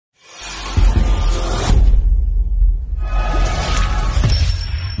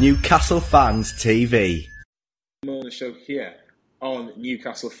Newcastle Fans TV. On the show here on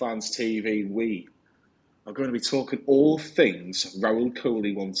Newcastle Fans TV, we are going to be talking all things Raul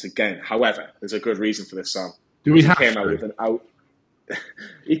Kohli once again. However, there's a good reason for this, Sam. Do we have he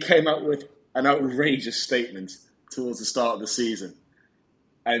came out with an outrageous statement towards the start of the season,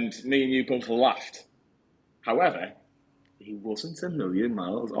 and me and you both laughed. However, he wasn't a million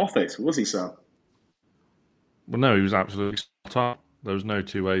miles off it, was he, Sam? Well, no, he was absolutely spot on. There was no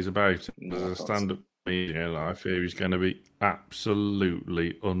two ways about it. As a stand-up media, I fear he's going to be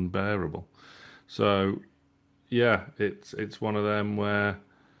absolutely unbearable. So, yeah, it's one of them where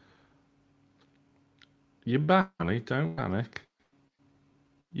you're back, honey. Don't panic.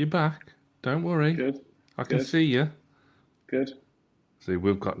 You're back. Don't worry. Good. I can see you. Good. See,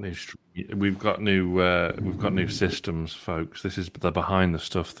 we've got new systems, folks. This is the behind the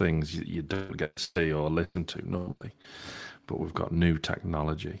stuff things you don't get to see or listen to normally, but we've got new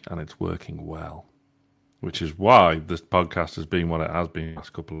technology and it's working well, which is why this podcast has been what it has been the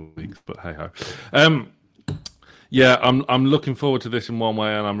last couple of weeks. But hey ho, yeah, I'm looking forward to this in one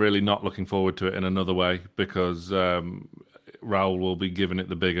way, and I'm really not looking forward to it in another way because Raul will be giving it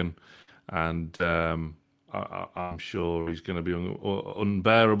the big one, and I'm sure he's going to be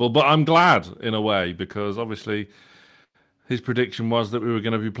unbearable. But I'm glad in a way because obviously his prediction was that we were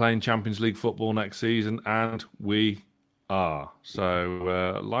going to be playing Champions League football next season, and we are.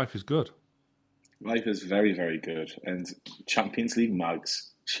 So life is good. Life is very, very good. And Champions League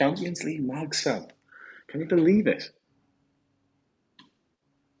mags, Sam. Can you believe it?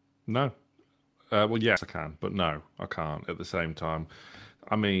 No. Well, yes, I can, but no, I can't at the same time.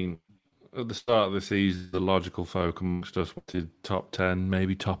 I mean, at the start of the season, the logical folk amongst us wanted top 10,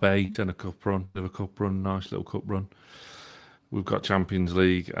 maybe top 8 and a cup run, nice little cup run. We've got Champions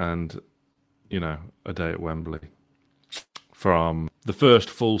League and, a day at Wembley from the first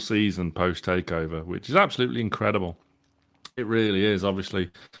full season post-takeover, which is absolutely incredible. It really is.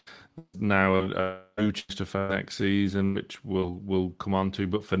 Obviously, now a huge for next season, which we'll come on to,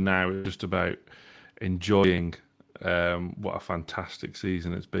 but for now, it's just about enjoying what a fantastic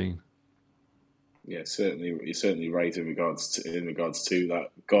season it's been. Yeah, certainly. You're certainly right in regards to that.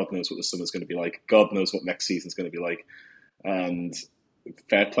 God knows what the summer's going to be like. God knows what next season's going to be like. And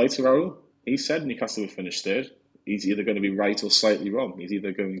fair play to Raul. He said Newcastle would finish third. He's either going to be right or slightly wrong. We're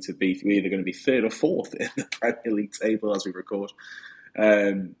either going to be third or fourth in the Premier League table as we record,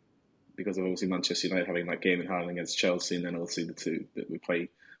 because of obviously Manchester United having that game in hand against Chelsea, and then obviously the two that we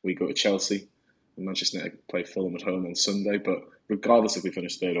go to Chelsea. Manchester United play Fulham at home on Sunday, but regardless if we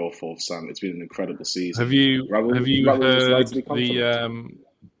finish third or fourth, Sam, it's been an incredible season. Have you heard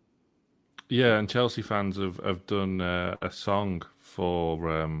and Chelsea fans have done a song for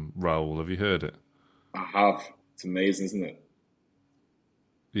Raul. Have you heard it? I have. It's amazing, isn't it?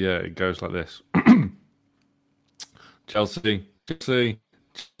 Yeah, it goes like this. Chelsea, Chelsea,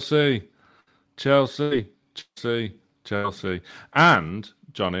 Chelsea, Chelsea, Chelsea, Chelsea. And,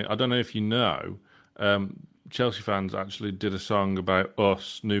 Johnny, I don't know if you know, Chelsea fans actually did a song about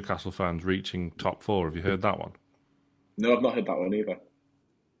us, Newcastle fans, reaching top 4. Have you heard that one? No, I've not heard that one either.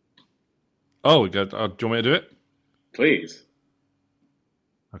 Oh, do you want me to do it? Please.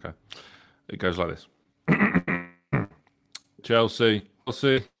 Okay. It goes like this. Chelsea,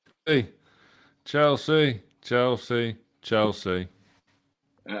 Chelsea, Chelsea, Chelsea, Chelsea.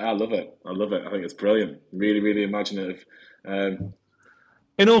 I love it. I think it's brilliant. Really, really imaginative. In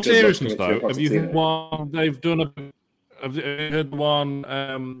all seriousness, though, have you heard one they've done? Have you heard the one?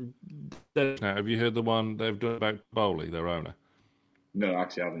 Have you heard the one they've done about Bowley, their owner? No,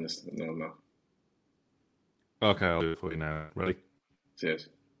 actually, I haven't listened. No. Okay, I'll do it for you now. Ready? Cheers.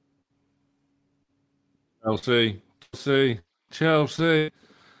 Chelsea, Chelsea, Chelsea,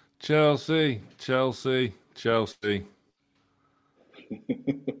 Chelsea, Chelsea, Chelsea.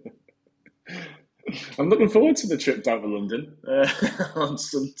 I'm looking forward to the trip down to London on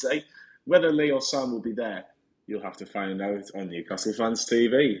Sunday. Whether Lee or Sam will be there, you'll have to find out on Newcastle Fans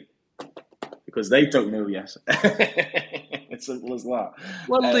TV, because they don't know yet. It's simple as that.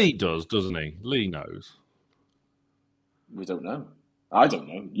 Well, Lee does, doesn't he? Lee knows. We don't know. I don't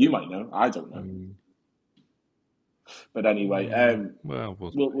know. You might know. I don't know. But anyway,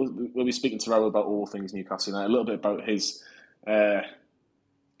 we'll be speaking to Raul about all things Newcastle United, a little bit about his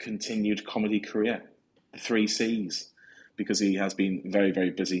continued comedy career, the 3 C's, because he has been very,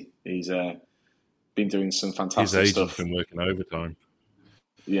 very busy. He's been doing some fantastic stuff. His agent's been working overtime.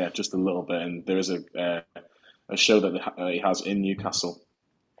 Yeah, just a little bit. And there is a show that he has in Newcastle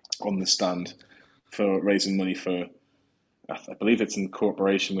on the stand for raising money for, I believe it's in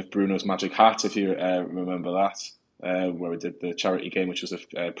cooperation with Bruno's Magic Hat, if you remember that. where we did the charity game, which was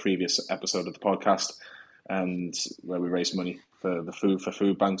a previous episode of the podcast, and where we raised money for the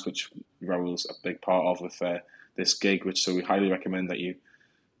food banks, which Raul's a big part of with this gig. So we highly recommend that you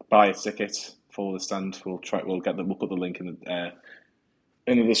buy a ticket for the stand. We'll put the link in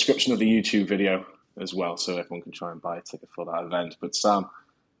the description of the YouTube video as well, so everyone can try and buy a ticket for that event. But Sam,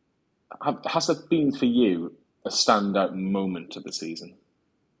 has there been for you a standout moment of the season?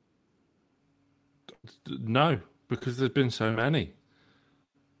 No, because there's been so many.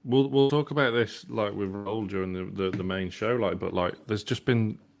 We'll talk about this like with Raul during the main show, but there's just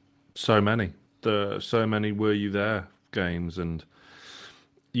been so many. So many were you there games, and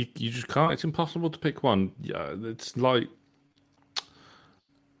you just can't. It's impossible to pick one. Yeah, it's like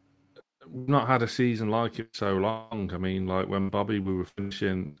we've not had a season like it so long. I mean, like when Bobby, we were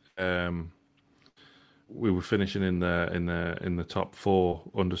finishing in the top four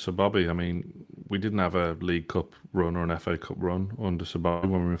under Sir Bobby. I mean, we didn't have a League Cup run or an FA Cup run under Sir Bobby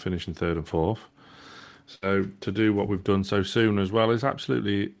when we were finishing third and fourth. So to do what we've done so soon as well is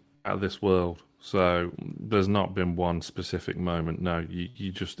absolutely out of this world. So there's not been one specific moment. No,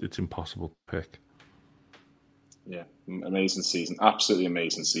 it's impossible to pick. Yeah, amazing season, absolutely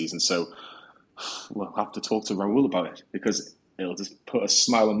amazing season. So we'll have to talk to Raul about it, because it'll just put a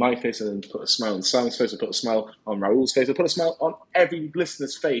smile on my face, and put a smile on Sam's face, and put a smile on Raul's face, and put a smile on every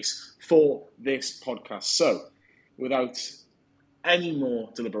listener's face for this podcast. So, without any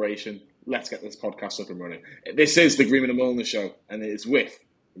more deliberation, let's get this podcast up and running. This is the Greenwood and Mulliner Show, and it is with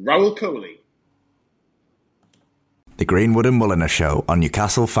Raul Kohli. The Greenwood and Mulliner Show on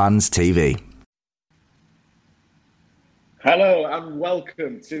Newcastle Fans TV. Hello and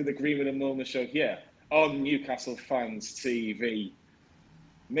welcome to the Greenwood and Mulliner Show here on Newcastle Fans TV.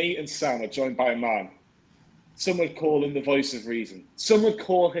 Me and Sam are joined by a man. Some would call him the voice of reason. Some would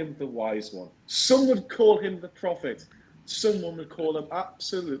call him the wise one. Some would call him the prophet. Someone would call him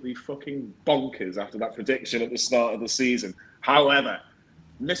absolutely fucking bonkers after that prediction at the start of the season. However,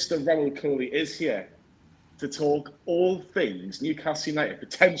 Mr. Raul Kohli is here to talk all things Newcastle United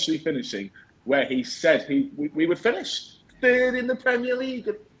potentially finishing where he said we would finish third in the Premier League.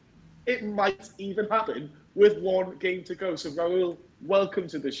 It might even happen with one game to go. So, Raul, welcome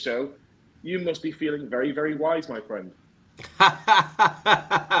to the show. You must be feeling very, very wise, my friend.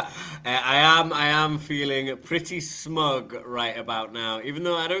 I am feeling pretty smug right about now, even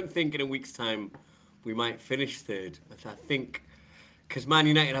though I don't think in a week's time we might finish third. I think, because Man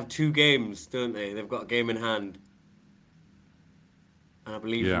United have 2 games, don't they? They've got a game in hand. And I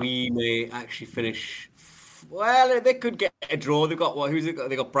believe we may actually finish. Well, they could get a draw. They've got who's it got?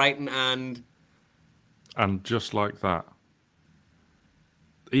 They got Brighton and just like that.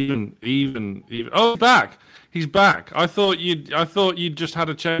 Even. Oh, back! He's back. I thought you'd just had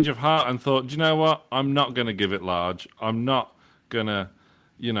a change of heart and thought, do you know what? I'm not going to give it large. I'm not going to,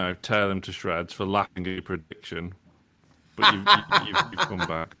 tear them to shreds for laughing at your prediction. But you've come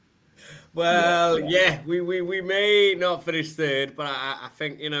back. Well, yeah, we may not finish third, but I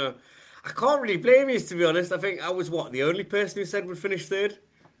think I can't really blame you, to be honest. I think I was, the only person who said we'd finish third?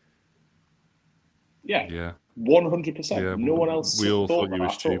 Yeah. 100%. Yeah, no one else. We all thought you were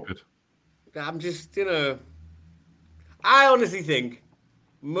stupid. I'm just, I honestly think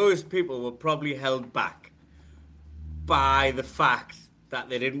most people were probably held back by the fact that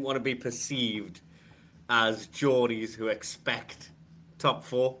they didn't want to be perceived as Geordies who expect top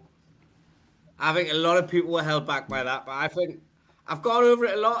 4. I think a lot of people were held back by that, but I think I've gone over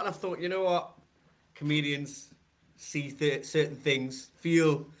it a lot, and I've thought, you know what? Comedians see certain things,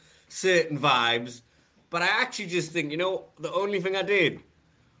 feel certain vibes, but I actually just think, the only thing I did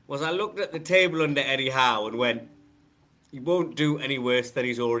was I looked at the table under Eddie Howe and went, he won't do any worse than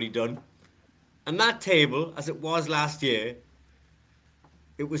he's already done. And that table, as it was last year,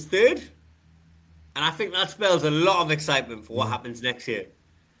 it was third. And I think that spells a lot of excitement for what happens next year.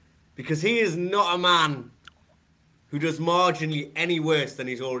 Because he is not a man who does marginally any worse than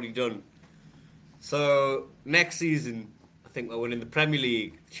he's already done. So next season, I think we're winning the Premier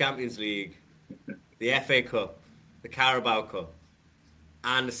League, the Champions League, the FA Cup, the Carabao Cup,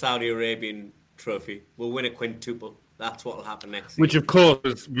 and the Saudi Arabian Trophy. We'll win a quintuple. That's what will happen next season. Which, of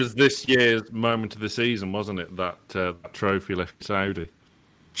course, was this year's moment of the season, wasn't it? That trophy left Saudi.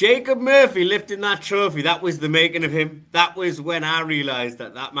 Jacob Murphy lifting that trophy, that was the making of him. That was when I realised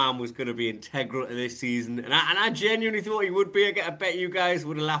that man was going to be integral to this season. And I genuinely thought he would be. I bet you guys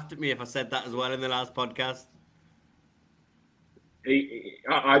would have laughed at me if I said that as well in the last podcast.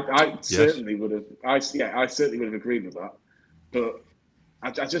 I certainly would have. I certainly would have agreed with that. But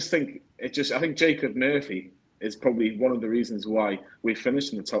I just think I think Jacob Murphy is probably one of the reasons why we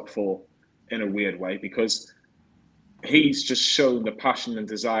finished in the top 4 in a weird way, because he's just shown the passion and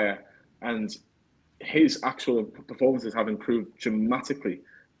desire, and his actual performances have improved dramatically.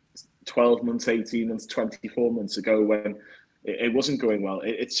 12 months, 18 months, 24 months ago when it wasn't going well.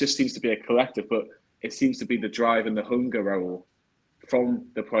 It just seems to be a collective, but it seems to be the drive and the hunger, Raul, from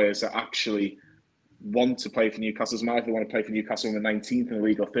the players that actually want to play for Newcastle. Doesn't matter if they want to play for Newcastle in the 19th in the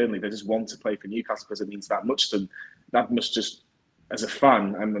league or thirdly, they just want to play for Newcastle because it means that much to them. That must just, as a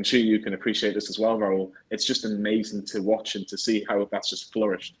fan, and I'm sure you can appreciate this as well, Raul, it's just amazing to watch and to see how that's just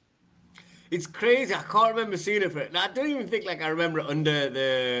flourished. It's crazy. I can't remember seeing it. I don't even think I remember it under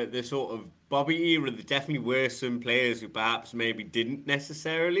the sort of Bobby era. There definitely were some players who perhaps maybe didn't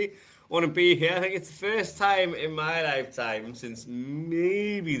necessarily want to be here. I think it's the first time in my lifetime since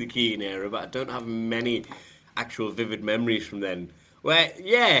maybe the Keane era, but I don't have many actual vivid memories from then. Where,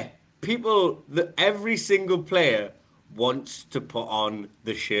 every single player wants to put on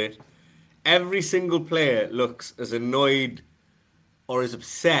the shirt. Every single player looks as annoyed or as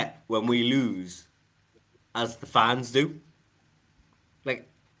upset when we lose as the fans do.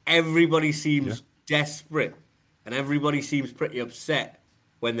 Everybody seems desperate and everybody seems pretty upset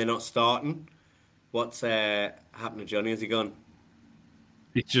when they're not starting. What's happened to Johnny? Has he gone?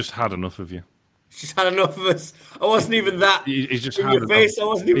 He's just had enough of you. He's just had enough of us. I wasn't even that he's just in had your enough. face. I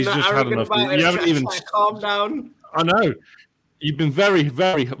wasn't even that arrogant about it. You haven't even calm down. I know. You've been very,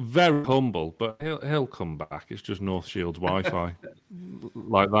 very, very humble, but he'll come back. It's just North Shield's Wi-Fi,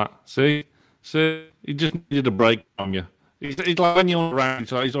 like that. See, he just needed a break from you. He's like when you're around.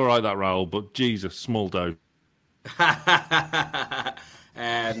 He's all right, that Raul, but Jesus, small dough.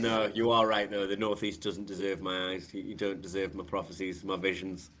 No, you are right though. The Northeast doesn't deserve my eyes. You don't deserve my prophecies, my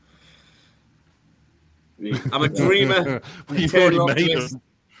visions. I'm a dreamer. You've already made them.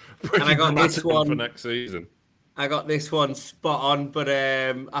 And I got this one for next season. I got this one spot on, but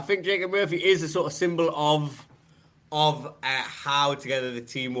I think Jacob Murphy is a sort of symbol of how together the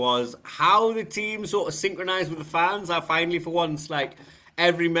team was, how the team sort of synchronized with the fans. I finally, for once,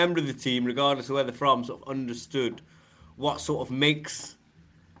 every member of the team, regardless of where they're from, sort of understood what sort of makes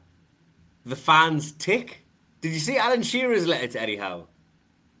the fans tick. Did you see Alan Shearer's letter to Eddie Howe?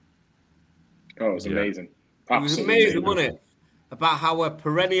 Oh, it was amazing. It was amazing, wasn't it? About how we're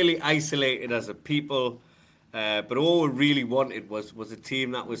perennially isolated as a people. But all we really wanted was a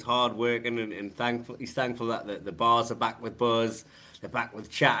team that was hard working and thankful. He's thankful that the bars are back with buzz, they're back with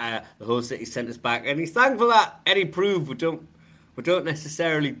chatter, the whole city centre's back, and he's thankful that Eddie proved we don't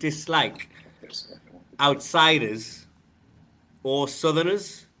necessarily dislike outsiders or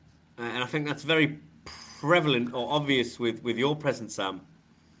Southerners, and I think that's very prevalent or obvious with your presence, Sam.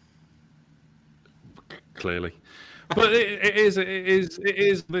 Clearly. But it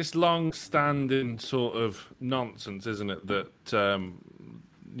is this long-standing sort of nonsense, isn't it? That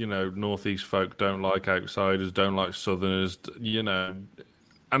Northeast folk don't like outsiders, don't like Southerners, and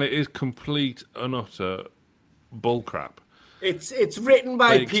it is complete and utter bullcrap. It's written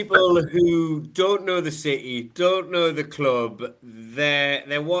by people who don't know the city, don't know the club.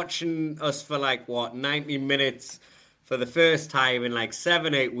 They're watching us for 90 minutes for the first time in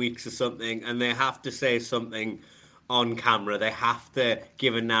 7-8 weeks or something, and they have to say something on camera. They have to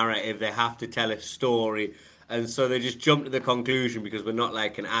give a narrative. They have to tell a story. And so they just jump to the conclusion, because we're not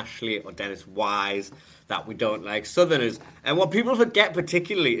like an Ashley or Dennis Wise, that we don't like Southerners. And what people forget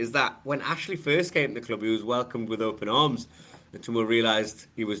particularly is that when Ashley first came to the club, he was welcomed with open arms until we realised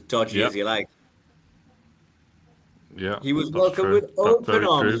he was dodgy as you like. Yeah, he was welcomed with open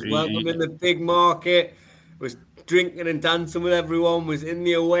arms, welcomed in the big market, was drinking and dancing with everyone, was in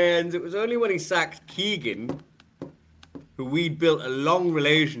the away ends. It was only when he sacked Keegan, who we'd built a long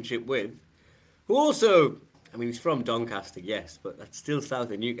relationship with, who also, he's from Doncaster, yes, but that's still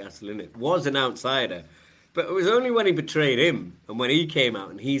south of Newcastle, isn't it? Was an outsider. But it was only when he betrayed him, and when he came out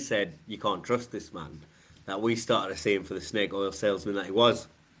and he said, you can't trust this man, that we started to see him for the snake oil salesman that he was.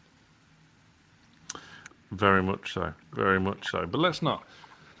 Very much so. Very much so. But let's not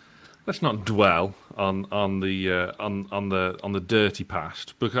dwell on the dirty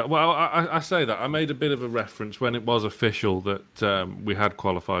past, because I say that I made a bit of a reference when it was official that we had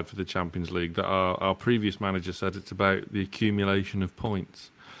qualified for the Champions League, that our previous manager said it's about the accumulation of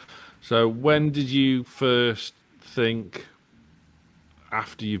points. So when did you first think,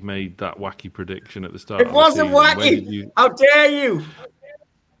 after you've made that wacky prediction at the start? It wasn't wacky. How dare you?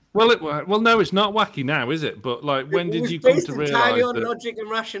 Well, no, it's not wacky now, is it? But when did you come to realise that? Entirely on logic and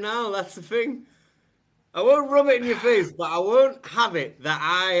rationale. That's the thing. I won't rub it in your face, but I won't have it that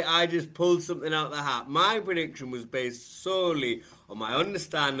I just pulled something out of the hat. My prediction was based solely on my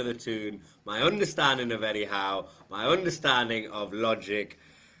understanding of the tune, my understanding of Eddie Howe, my understanding of logic.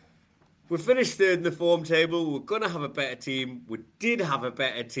 We finished third in the form table. We're gonna have a better team. We did have a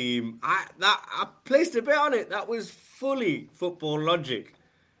better team. I placed a bet on it. That was fully football logic.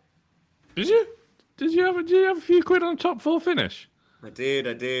 Did you? Did you have a few quid on top 4 finish? I did.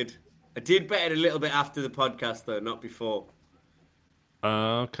 I did bet it a little bit after the podcast though, not before.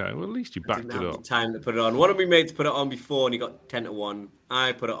 Okay. Well, at least you backed Didn't it have up. the time to put it on. One of my mates put it on before, and he got 10-1.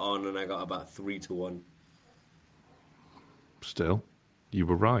 I put it on, and I got about 3-1. Still, you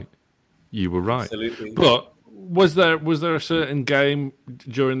were right. You were right. Absolutely. But was there a certain game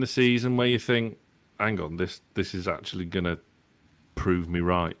during the season where you think, hang on, this is actually going to prove me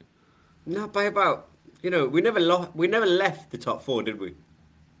right? No, by about, we never left the top 4, did we?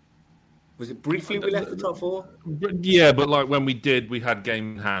 Was it briefly we left the top 4? Yeah, but like when we did, we had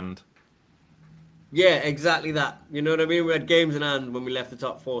game in hand. Yeah, exactly that. You know what I mean? We had games in hand when we left the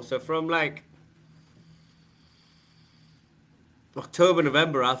top 4. So from like October,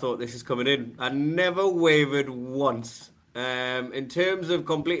 November, I thought this is coming in. I never wavered once. In terms of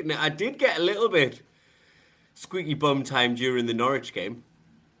completing it, I did get a little bit squeaky bum time during the Norwich game.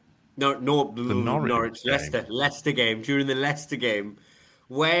 No, The Norwich game. Leicester game. During the Leicester game,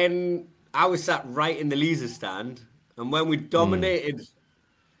 when I was sat right in the Leicester stand, and when we dominated,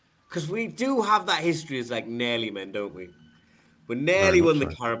 because we do have that history as like nearly men, don't we? We nearly won the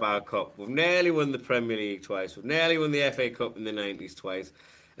Carabao Cup. We've nearly won the Premier League twice. We've nearly won the FA Cup in the 90s twice.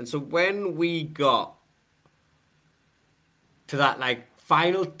 And so when we got to that like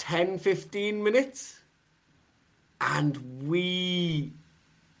final 10, 15 minutes, and we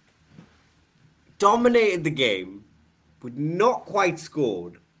dominated the game, but not quite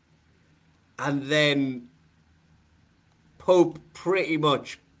scored, and then Pope pretty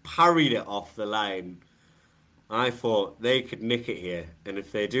much parried it off the line. I thought they could nick it here, and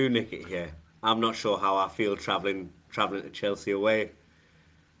if they do nick it here, I'm not sure how I feel travelling to Chelsea away.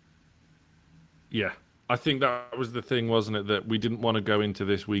 Yeah, I think that was the thing, wasn't it? That we didn't want to go into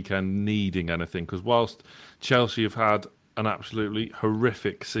this weekend needing anything, because whilst Chelsea have had an absolutely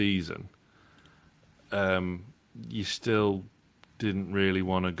horrific season, you still didn't really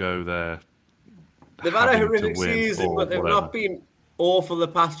want to go there. They've had a horrific season, but they've not been awful the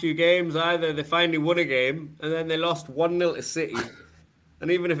past few games either. They finally won a game, and then they lost 1-0 to City.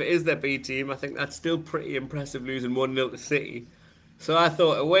 And even if it is their B team, I think that's still pretty impressive, losing 1-0 to City. So I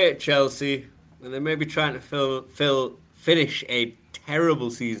thought, away at Chelsea, and they're maybe trying to finish a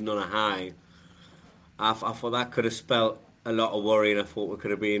terrible season on a high. I thought that could have spelt a lot of worry, and I thought we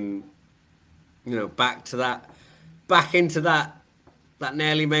could have been, back into that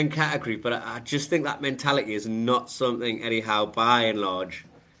nearly men category. But I just think that mentality is not something, anyhow, by and large,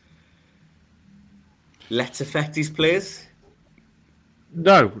 let's affect these players.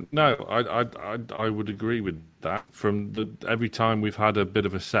 No, I would agree with that. Every time we've had a bit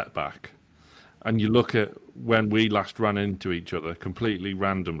of a setback, and you look at when we last ran into each other completely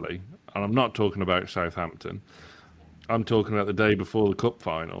randomly, and I'm not talking about Southampton, I'm talking about the day before the cup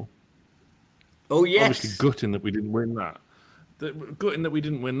final. Oh yes, obviously gutting that we didn't win that.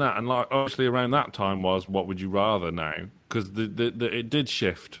 And like obviously around that time was what would you rather now, because it did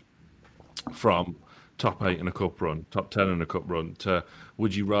shift from top 8 in a cup run, top 10 in a cup run, to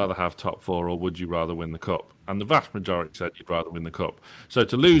would you rather have top 4 or would you rather win the cup? And the vast majority said you'd rather win the cup. So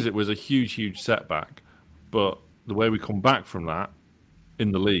to lose it was a huge setback. But the way we come back from that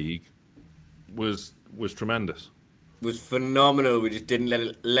in the league was tremendous. Was phenomenal. We just didn't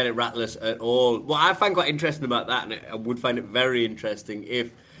let it rattle us at all. What I find quite interesting about that, and I would find it very interesting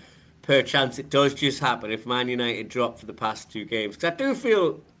if perchance it does just happen, if Man United drop for the past 2 games, because I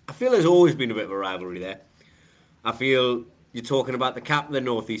feel there's always been a bit of a rivalry there. I feel you're talking about the capital of the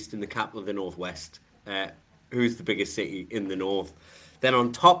Northeast and the capital of the Northwest. Who's the biggest city in the North? Then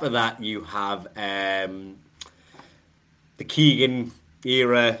on top of that, you have the Keegan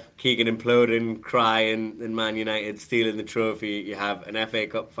era, Keegan imploding, crying, and Man United stealing the trophy. You have an FA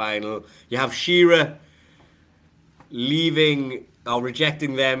Cup final. You have Shearer leaving or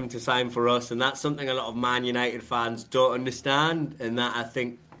rejecting them to sign for us, and that's something a lot of Man United fans don't understand, and that I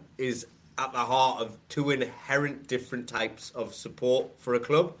think is at the heart of 2 inherent different types of support for a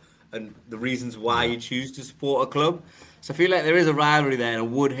club and the reasons why you choose to support a club. So I feel like there is a rivalry there, and I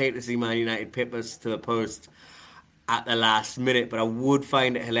would hate to see Man United pip us to the post at the last minute, but I would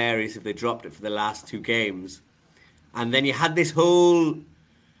find it hilarious if they dropped it for the last 2 games. And then you had this whole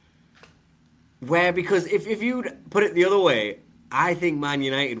because if you'd put it the other way, I think Man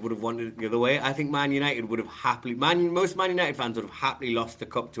United would have wanted it the other way. I think Man United would have most Man United fans would have happily lost the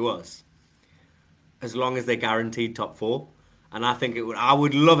cup to us as long as they guaranteed top 4. And I think I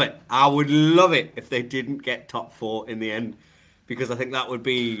would love it. I would love it if they didn't get top 4 in the end, because I think that would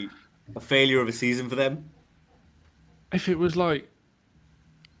be a failure of a season for them? If it was like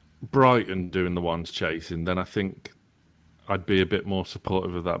Brighton doing the ones chasing, then I think I'd be a bit more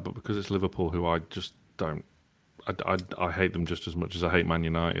supportive of that. But because it's Liverpool, who I just don't, I hate them just as much as I hate Man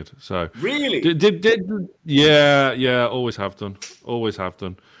United. So Really? yeah, always have done, always have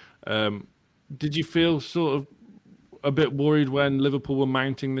done. Did you feel sort of a bit worried when Liverpool were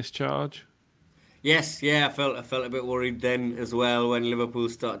mounting this charge? Yes, yeah, I felt a bit worried then as well when Liverpool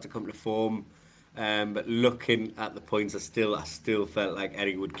started to come to form. But looking at the points, I still felt like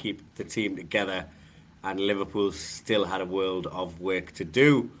Eddie would keep the team together, and Liverpool still had a world of work to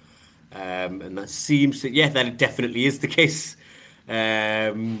do. And that seems to, yeah, that definitely is the case.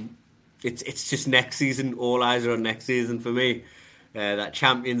 It's just next season. All eyes are on next season for me. That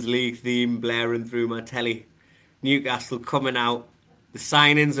Champions League theme blaring through my telly. Newcastle coming out. The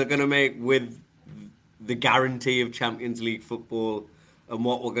signings are going to make with the guarantee of Champions League football and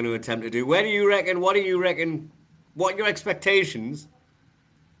what we're going to attempt to do. What do you reckon? What are your expectations?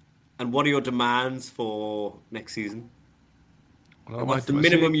 And what are your demands for next season? Well, What's the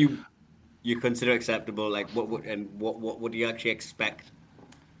minimum you consider acceptable? Like what do you actually expect?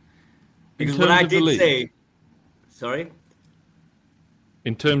 Because what I did say, sorry,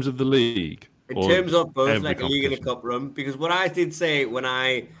 in terms of the league, in terms of both like a league and a cup run, because what I did say when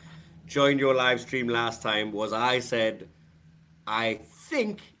I joined your live stream last time was I said I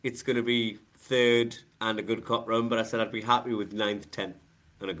think it's going to be third and a good cup run, but I said I'd be happy with 9th, 10th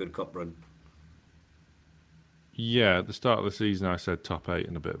and a good cup run. Yeah, at the start of the season, I said top 8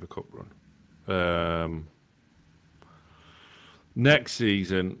 and a bit of a cup run. Next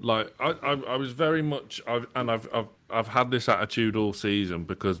season, like I was very much, I've had this attitude all season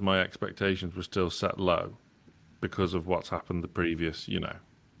because my expectations were still set low because of what's happened the previous,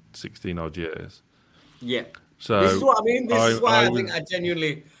 16 odd years. Yeah. So this is what I mean. This is why I think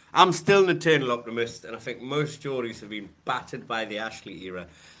I'm still an eternal optimist, and I think most Geordies have been battered by the Ashley era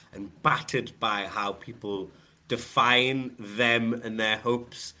and battered by how people define them and their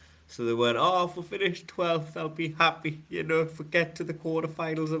hopes. So they went, if we finish 12th, I'll be happy. If we get to the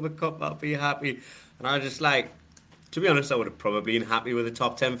quarterfinals of a cup, I'll be happy. And I was just like, to be honest, I would have probably been happy with a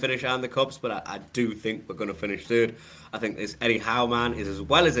top 10 finish and the cups, but I do think we're going to finish third. I think this Eddie Howe man is, as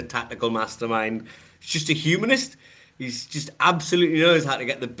well as a tactical mastermind, he's just a humanist. He's just absolutely knows how to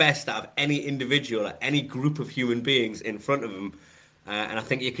get the best out of any individual, or any group of human beings in front of him. And I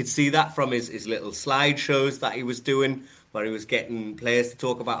think you could see that from his little slideshows that he was doing, where he was getting players to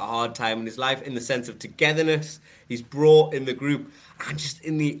talk about a hard time in his life, in the sense of togetherness he's brought in the group, and just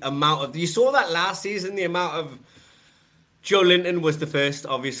in the amount of... You saw that last season, the amount of... Joe Linton was the first,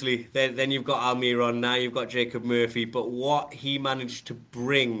 obviously. Then you've got Almiron, now you've got Jacob Murphy. But what he managed to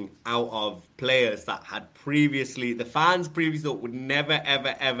bring out of players that had previously... The fans previously thought would never,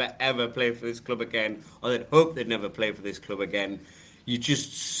 ever, ever, ever play for this club again, or they'd hope they'd never play for this club again. You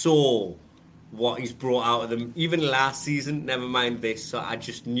just saw what he's brought out of them, even last season, never mind this. So I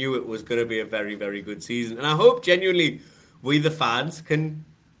just knew it was going to be a very, very good season. And I hope genuinely we, the fans, can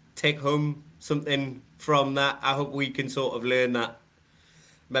take home something from that. I hope we can sort of learn that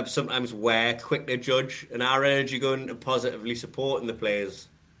maybe sometimes we're quick to judge, and our energy going to positively supporting the players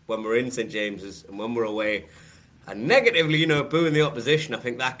when we're in St James's and when we're away, and negatively, booing the opposition. I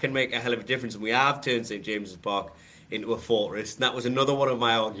think that can make a hell of a difference, and we have turned St James's Park into a fortress. And that was another one of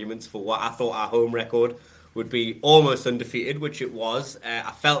my arguments for what I thought our home record would be, almost undefeated, which it was.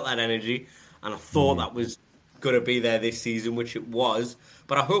 I felt that energy, and I thought that was going to be there this season, which it was.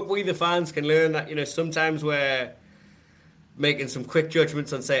 But I hope we, the fans, can learn that, sometimes we're making some quick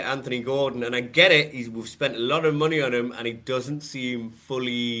judgments on, say, Anthony Gordon. And I get it. We've spent a lot of money on him, and he doesn't seem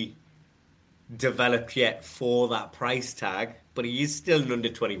fully developed yet for that price tag. But he is still an under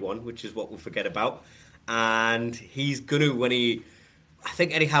 21, which is what we forget about. And he's going to, I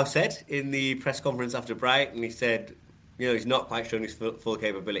think Eddie Howe said in the press conference after Brighton, he said, he's not quite shown his full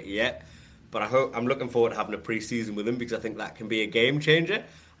capability yet. But I'm looking forward to having a pre-season with him, because I think that can be a game changer.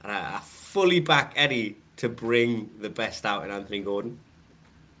 And I fully back Eddie to bring the best out in Anthony Gordon.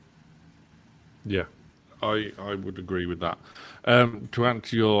 Yeah, I would agree with that. To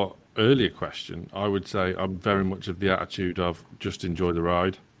answer your earlier question, I would say I'm very much of the attitude of just enjoy the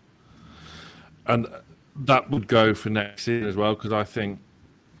ride. And that would go for next season as well, because I think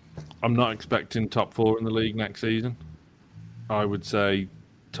I'm not expecting top 4 in the league next season. I would say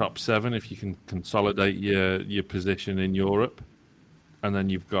top 7 if you can consolidate your position in Europe, and then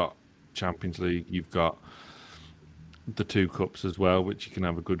you've got Champions League, you've got the 2 cups as well, which you can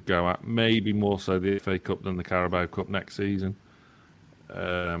have a good go at. Maybe more so the FA Cup than the Carabao Cup next season.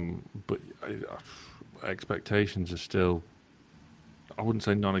 But expectations are still I wouldn't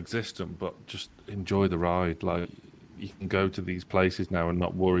say non-existent, but just enjoy the ride. Like, you can go to these places now and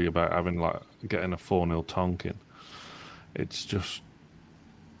not worry about having getting a 4-0 Tonkin. It's just,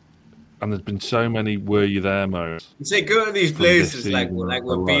 and there's been so many were you there moments. You say go to these places like we've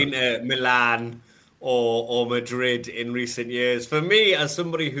alone. been to Milan or Madrid in recent years. For me, as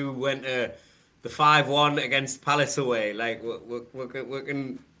somebody who went to the 5-1 against Palace away, like we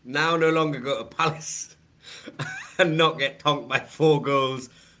can now no longer go to Palace and not get tonked by 4 goals.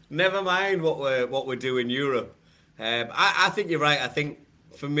 Never mind what we're doing in Europe. I think you're right. I think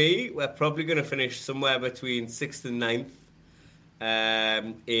for me, we're probably going to finish somewhere between 6th and 9th.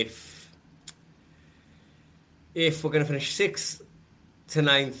 If we're going to finish 6th to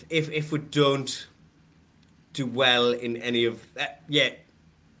 9th, if we don't do well in any of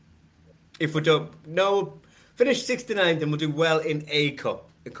if we don't finish 6th to 9th, then we'll do well in a cup.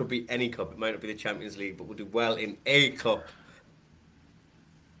 It could be any cup. It might not be the Champions League, but we'll do well in a cup.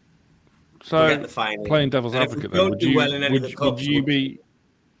 So, we'll get the final. Playing devil's advocate, then,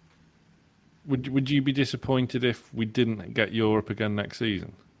 would you be disappointed if we didn't get Europe again next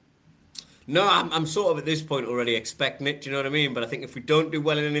season? No, I'm sort of at this point already expecting it. Do you know what I mean? But I think if we don't do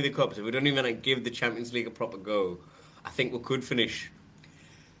well in any of the cups, if we don't even give the Champions League a proper go, I think we could finish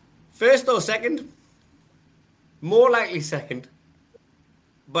 1st or 2nd. More likely 2nd.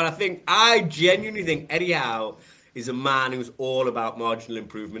 But I genuinely think Eddie Howe is a man who's all about marginal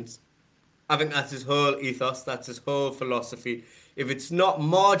improvements. I think that's his whole ethos. That's his whole philosophy. If it's not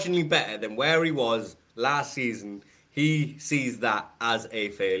marginally better than where he was last season, he sees that as a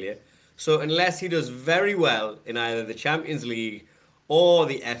failure. So unless he does very well in either the Champions League or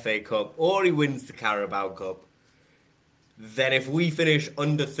the FA Cup, or he wins the Carabao Cup, then if we finish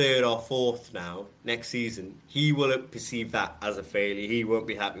under 3rd or 4th now, next season, he will perceive that as a failure. He won't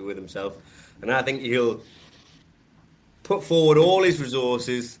be happy with himself. And I think he'll put forward all his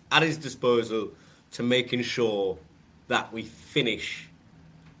resources at his disposal to making sure that we finish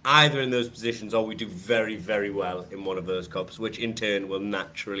either in those positions or we do very, very well in one of those cups, which in turn will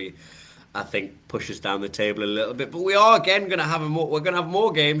naturally, I think, push us down the table a little bit. But we are again going to have we're going to have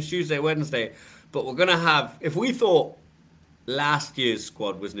more games Tuesday, Wednesday. But we're going to have, if we thought last year's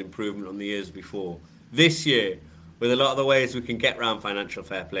squad was an improvement on the years before, this year, with a lot of the ways we can get around financial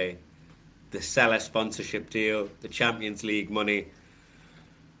fair play, the seller sponsorship deal, the Champions League money.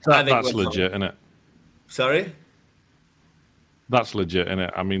 That's legit, isn't it? Sorry? That's legit, isn't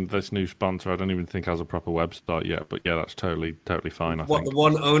it? I mean, this new sponsor, I don't even think has a proper website yet, but yeah, that's totally fine, I think. The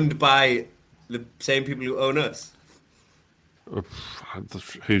one owned by the same people who own us?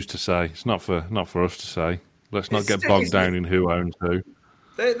 Who's to say? It's not for us to say. Let's not get bogged down in who owns who.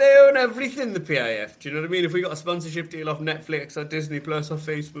 They own everything, the PIF. Do you know what I mean? If we got a sponsorship deal off Netflix or Disney Plus or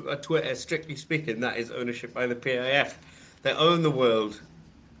Facebook or Twitter, strictly speaking, that is ownership by the PIF. They own the world.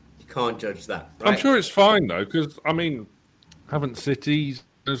 You can't judge that, right? I'm sure it's fine, though, because, I mean, haven't cities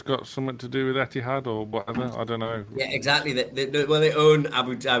got something to do with Etihad or whatever? I don't know. Yeah, exactly. They own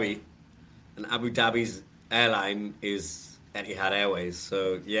Abu Dhabi, and Abu Dhabi's airline is Etihad Airways.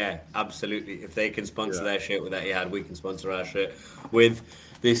 So, yeah, absolutely. If they can sponsor their shirt with Etihad, we can sponsor our shirt with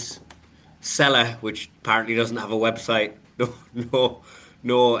this seller, which apparently doesn't have a website,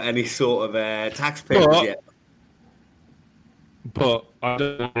 nor any sort of taxpayers yet. But I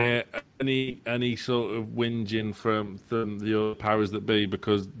don't hear any sort of whinging from the powers that be,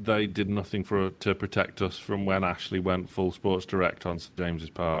 because they did nothing to protect us from when Ashley went full Sports Direct on St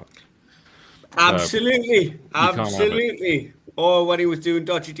James's Park. Absolutely. Or when he was doing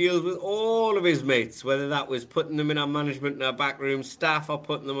dodgy deals with all of his mates, whether that was putting them in our management and our backroom staff, or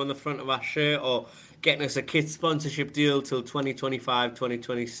putting them on the front of our shirt, or getting us a kit sponsorship deal till 2025,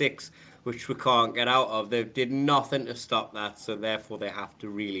 2026, which we can't get out of. They did nothing to stop that, so therefore they have to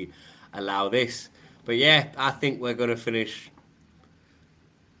really allow this. But yeah, I think we're going to finish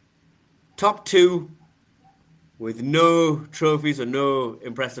top 2 with no trophies or no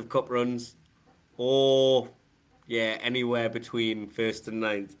impressive cup runs, or anywhere between 1st and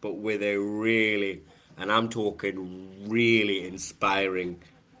 9th, but with a really, and I'm talking really inspiring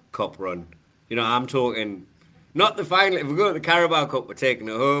cup run. You know, I'm talking not the final. If we go to the Carabao Cup, we're taking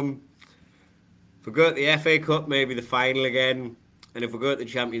it home. If we go to the FA Cup, maybe the final again. And if we go to the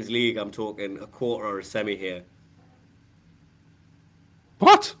Champions League, I'm talking a quarter or a semi here.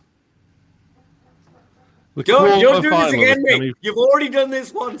 What? Don't do this again, mate. You've already done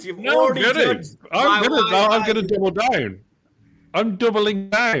this once. I'm going to double down. I'm doubling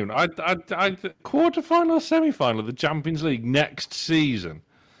down. I quarter-final or semi-final of the Champions League next season.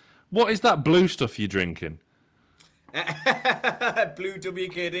 What is that blue stuff you're drinking? Blue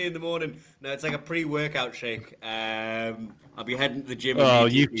WKD in the morning. No, it's like a pre-workout shake. I'll be heading to the gym Oh,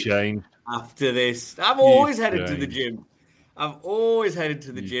 you've immediately changed. after this. I've You've always headed to the changed. gym. I've always headed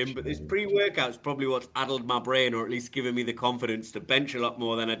to the You've gym, but this changed. pre-workout's probably what's addled my brain, or at least given me the confidence to bench a lot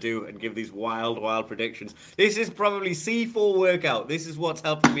more than I do and give these wild predictions. This is probably C4 workout. This is what's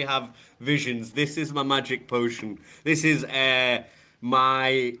helping me have visions. This is my magic potion. This is This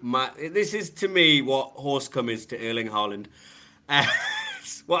is to me what Horsecombe is to Erling Haaland.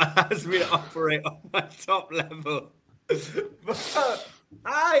 It's what has me to operate on my top level. But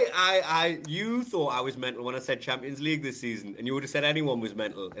you thought I was mental when I said Champions League this season, and you would have said anyone was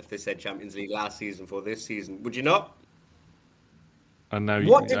mental if they said Champions League last season for this season. Would you not? And now,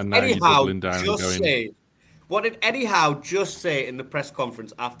 What did you're Eddie Howe doubling down and just going. say? What did Eddie Howe just say in the press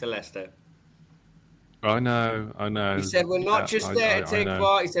conference after Leicester? I know. He said, we're not just there to take know.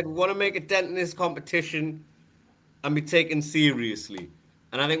 part. He said, we want to make a dent in this competition and be taken seriously.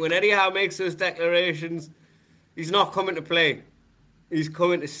 And I think when Eddie Howe makes those declarations, he's not coming to play. He's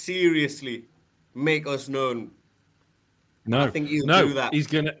coming to seriously make us known. No, I think he'll do that. He's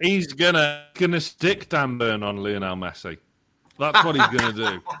gonna stick Dan Burn on Lionel Messi. That's what he's gonna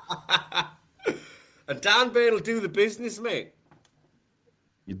do. And Dan Burn will do the business, mate.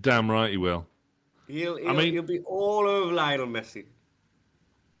 You're damn right he will. He'll be all over Lionel Messi.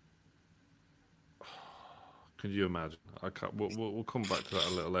 Could you imagine? I can't. We'll come back to that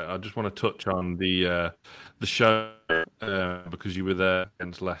a little later. I just want to touch on the show because you were there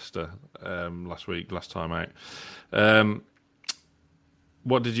against Leicester last time out.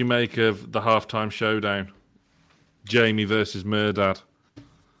 What did you make of the halftime showdown? Jamie versus Murdad.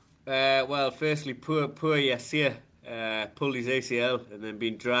 Well, firstly, poor Yassir pulled his ACL and then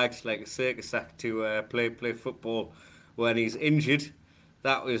being dragged like a circus sack to play football when he's injured.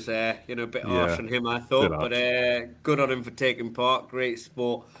 That was a bit harsh on him, I thought, but good on him for taking part. Great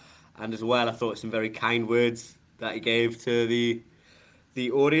sport, and as well, I thought some very kind words that he gave to the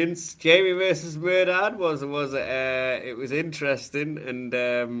audience. Jamie versus Murdad it was interesting, and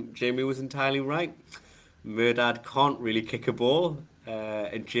Jamie was entirely right. Murdad can't really kick a ball,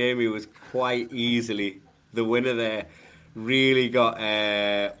 and Jamie was quite easily the winner there. Really got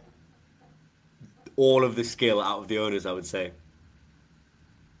all of the skill out of the owners, I would say.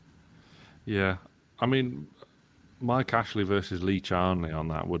 Yeah, I mean, Mike Ashley versus Lee Charnley on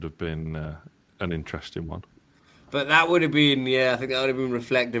that would have been an interesting one. But that would have been, I think that would have been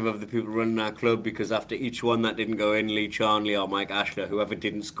reflective of the people running our club, because after each one that didn't go in, Lee Charnley or Mike Ashley, whoever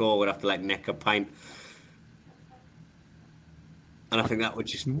didn't score would have to neck a pint. And I think that would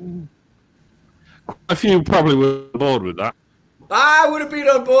just... A few probably were bored with that. I would have been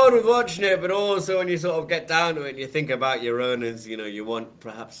on board with watching it, but also when you sort of get down to it and you think about your owners, you want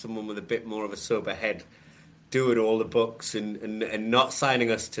perhaps someone with a bit more of a sober head doing all the books and not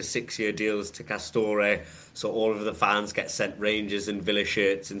signing us to 6-year deals to Castore, so all of the fans get sent Rangers and Villa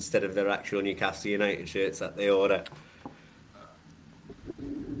shirts instead of their actual Newcastle United shirts that they order.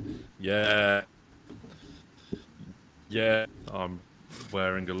 Yeah, I'm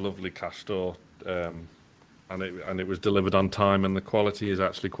wearing a lovely Castor. And it was delivered on time, and the quality is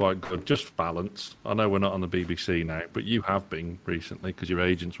actually quite good. Just for balance. I know we're not on the BBC now, but you have been recently because your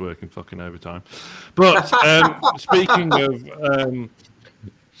agent's working fucking overtime. But speaking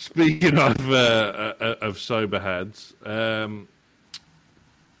of sober heads, Dan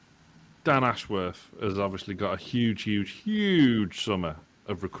Ashworth has obviously got a huge summer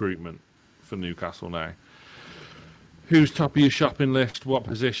of recruitment for Newcastle now. Who's top of your shopping list? What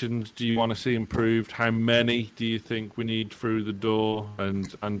positions do you want to see improved? How many do you think we need through the door?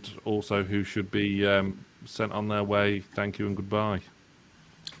 And also who should be sent on their way? Thank you and goodbye.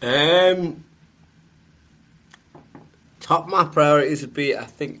 Top of my priorities would be, I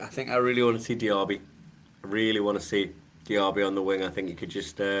think I really want to see Diaby. I really want to see Diaby on the wing. I think he could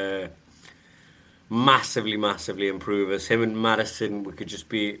just massively improve us. Him and Maddison,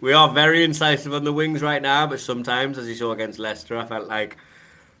 we are very incisive on the wings right now, but sometimes, as you saw against Leicester, I felt like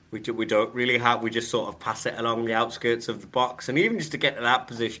we don't really we just sort of pass it along the outskirts of the box. And even just to get to that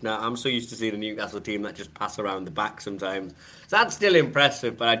position, I'm so used to seeing a Newcastle team that just pass around the back sometimes. So that's still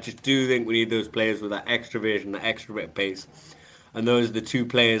impressive, but I just do think we need those players with that extra vision, that extra bit of pace. And those are the two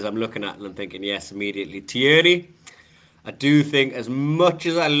players I'm looking at and I'm thinking, yes, immediately. Tierney, I do think, as much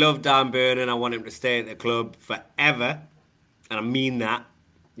as I love Dan Burn and I want him to stay at the club forever, and I mean that,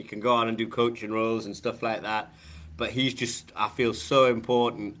 you can go on and do coaching roles and stuff like that, but he's just, I feel, so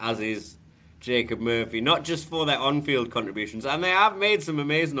important, as is Jacob Murphy, not just for their on-field contributions, and they have made some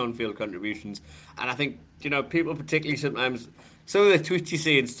amazing on-field contributions, and I think, people particularly sometimes, some of the tweets you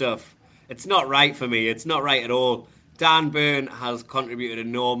see and stuff, it's not right for me, it's not right at all. Dan Burn has contributed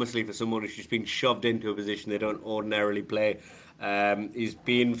enormously for someone who's just been shoved into a position they don't ordinarily play. He's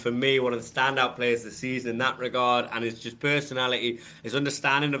been, for me, one of the standout players of the season in that regard, and his just personality, his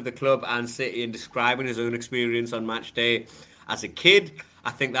understanding of the club and City, and describing his own experience on match day as a kid.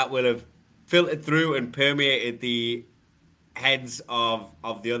 I think that will have filtered through and permeated the heads of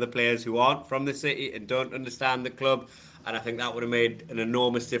the other players who aren't from the City and don't understand the club, and I think that would have made an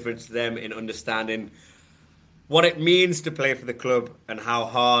enormous difference to them in understanding what it means to play for the club and how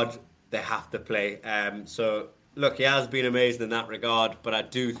hard they have to play. So, look, he has been amazing in that regard, but I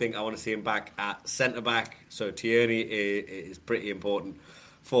do think I want to see him back at centre-back. So Tierney is pretty important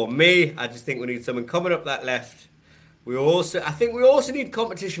for me. I just think we need someone coming up that left. I think we also need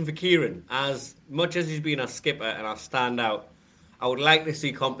competition for Kieran. As much as he's been our skipper and our standout, I would like to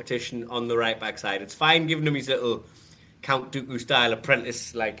see competition on the right-back side. It's fine giving him his little Count Dooku style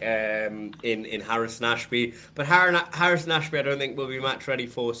apprentice like in Harrison Ashby, but Harrison Ashby I don't think will be match ready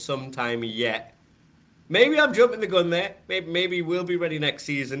for some time yet. Maybe I'm jumping the gun there. Maybe he will be ready next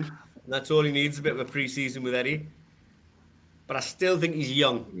season. And that's all he needs, a bit of a pre-season with Eddie. But I still think he's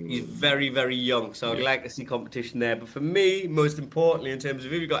young. He's very, very young. So I'd like to see competition there. But for me, most importantly, in terms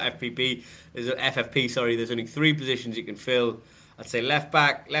of if you've got FFP, there's only 3 positions you can fill. I'd say left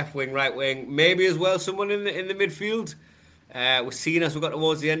back, left wing, right wing. Maybe as well someone in the midfield. We're seeing as we got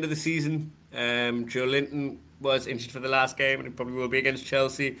towards the end of the season. Joe Linton was injured for the last game, and he probably will be against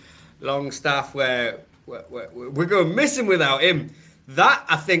Chelsea. Longstaff, where we're going missing without him. That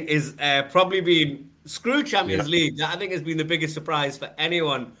I think is probably been screw Champions League. That I think has been the biggest surprise for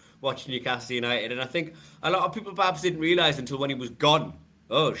anyone watching Newcastle United, and I think a lot of people perhaps didn't realise until when he was gone.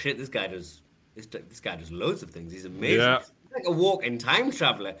 Oh shit! This guy does loads of things. He's amazing. Yeah. He's like a walking time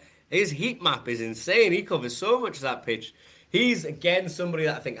traveller. His heat map is insane. He covers so much of that pitch. He's, again, somebody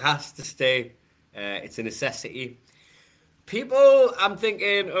that I think has to stay. It's a necessity. People, I'm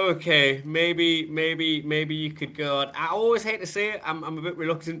thinking, okay, maybe you could go on. I always hate to say it. I'm a bit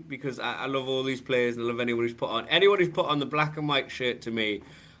reluctant because I love all these players and I love anyone who's put on the black and white shirt to me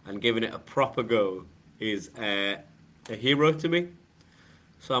and giving it a proper go is a hero to me.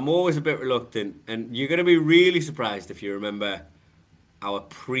 So I'm always a bit reluctant. And you're going to be really surprised if you remember our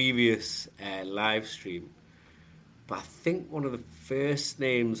previous live stream. But I think one of the first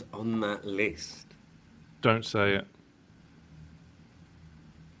names on that list. Don't say it.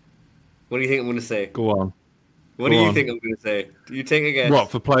 What do you think I'm going to say? Go on. What do you think I'm going to say? Do you take a guess?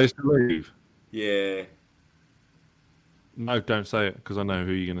 What, for players to leave? Yeah. No, don't say it, because I know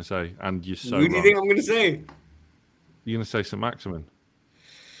who you're going to say, and you're so Who do you think I'm going to say? You're going to say St. Maximin.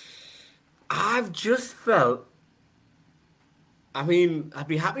 I've just felt... I mean, I'd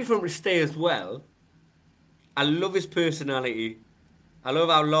be happy for him to stay as well. I love his personality. I love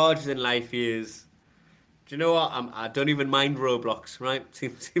how larger than life he is. Do you know what? I don't even mind Roblox, right?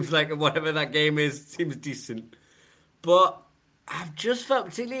 Seems like whatever that game is, seems decent. But I've just felt,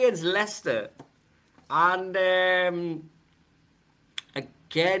 particularly against Leicester and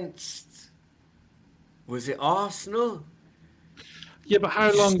against, was it Arsenal? Yeah, but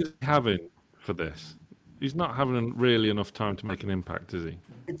how long is he having for this? He's not having really enough time to make an impact, is he?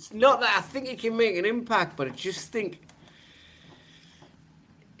 It's not that I think he can make an impact, but I just think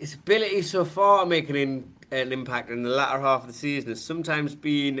his ability so far making an impact in the latter half of the season has sometimes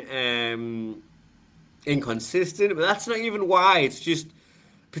been inconsistent. But that's not even why. It's just,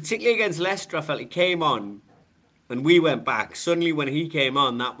 particularly against Leicester, I felt he came on and we went back. Suddenly when he came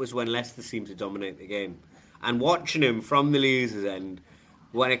on, that was when Leicester seemed to dominate the game. And watching him from the Leeds' end,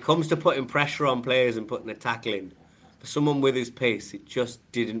 when it comes to putting pressure on players and putting a tackle in, for someone with his pace, it just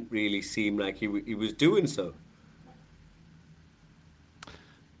didn't really seem like he was doing so.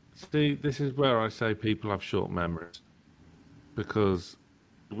 See, this is where I say people have short memories. Because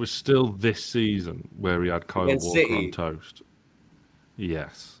it was still this season where he had Kyle Walker City on toast.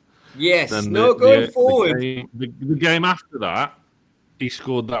 Yes. Yes, Then going forward. The game after that, he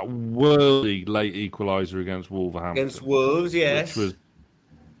scored that worldy late equaliser against Wolverhampton. Against Wolves, yes. Which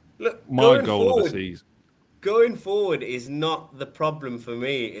was my goal of the season. Going forward is not the problem for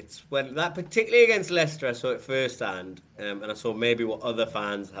me. It's when that, particularly against Leicester, I saw it firsthand, and I saw maybe what other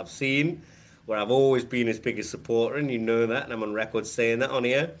fans have seen, where I've always been his biggest supporter, and you know that, and I'm on record saying that on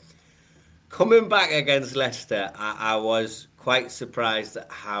here. Coming back against Leicester, I was quite surprised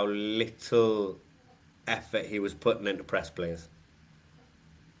at how little effort he was putting into press plays.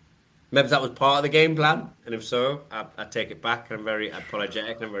 Maybe that was part of the game plan, and if so, I take it back, and I'm very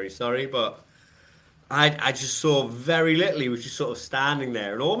apologetic, and I'm very sorry, but I just saw very little. He was just sort of standing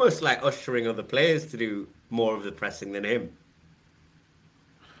there and almost like ushering other players to do more of the pressing than him.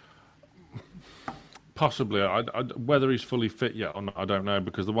 Possibly. Whether he's fully fit yet or not, I don't know.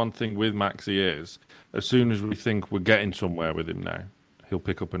 Because the one thing with Maxi is, as soon as we think we're getting somewhere with him now, he'll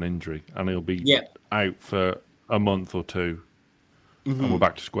pick up an injury and he'll be out for a month or two, and we're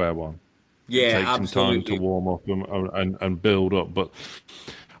back to square one. Yeah, it takes absolutely. some time to warm up and build up, but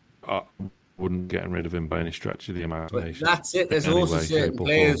I wouldn't get rid of him by any stretch of the imagination. But that's it. There's also certain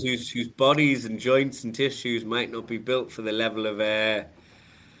players whose bodies and joints and tissues might not be built for the level of the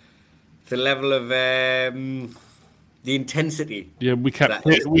intensity. Yeah, we kept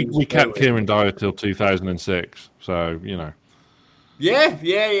Kieran Dyer till 2006, so you know.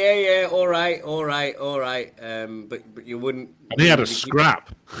 Yeah. All right. But you wouldn't. And he had a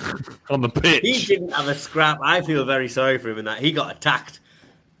scrap on the pitch. He didn't have a scrap. I feel very sorry for him in that he got attacked.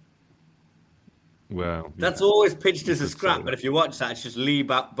 Well, that's always pitched as a scrap, but if you watch that, it's just Lee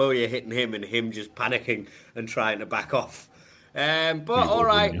Bowyer hitting him and him just panicking and trying to back off. But all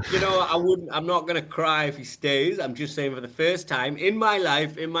right, I'm not going to cry if he stays. I'm just saying, for the first time in my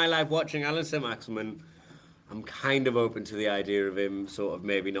life watching Alan Saint-Maximin, I'm kind of open to the idea of him sort of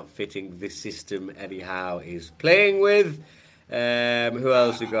maybe not fitting this system Eddie Howe is playing with. Who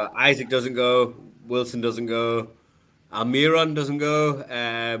else we got? Isaac doesn't go. Wilson doesn't go. Almiron doesn't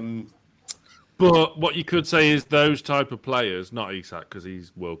go. But what you could say is those type of players, not Isak because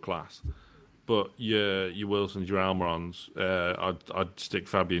he's world class, but your Wilsons, your Almirons, I'd stick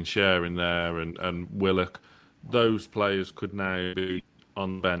Fabian Schär in there and Willock. Those players could now be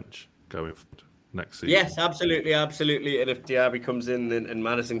on the bench going forward next season. Yes, absolutely. And if Diaby comes in and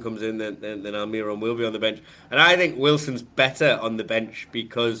Madison comes in, then Almiron will be on the bench. And I think Wilson's better on the bench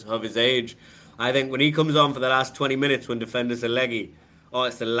because of his age. I think when he comes on for the last 20 minutes when defenders are leggy,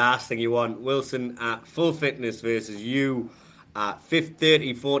 it's the last thing you want. Wilson at full fitness versus you at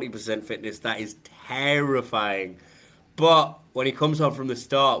 30-40% fitness. That is terrifying. But when he comes on from the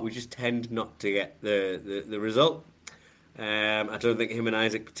start, we just tend not to get the result. I don't think him and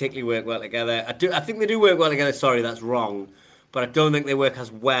Isaac particularly work well together. I think they do work well together. Sorry, that's wrong. But I don't think they work as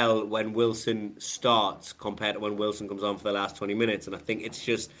well when Wilson starts compared to when Wilson comes on for the last 20 minutes. And I think it's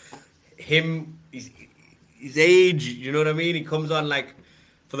just him, his age, you know what I mean? He comes on like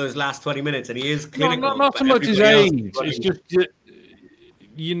for those last 20 minutes and he is clinical. Not so much his age. It's just,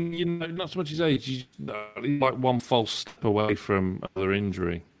 you know, not so much his age. He's like one false step away from another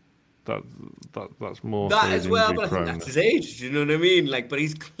injury. That's more that as well, but I think that's his age. Do you know what I mean? Like, but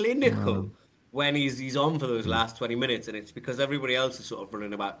he's clinical when he's on for those last 20 minutes, and it's because everybody else is sort of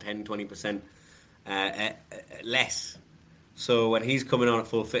running about 10-20% less. So when he's coming on at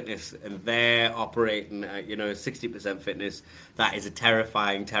full fitness and they're operating at 60% fitness, that is a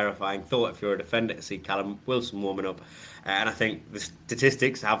terrifying thought if you're a defender to see Callum Wilson warming up. And I think the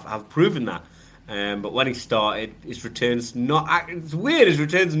statistics have proven that. But when he started, his returns it's weird, his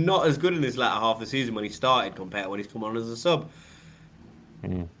returns not as good in this latter half of the season when he started compared to when he's come on as a sub.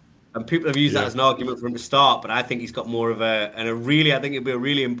 And people have used that as an argument for him to start, but I think he's got more of I think he'll be a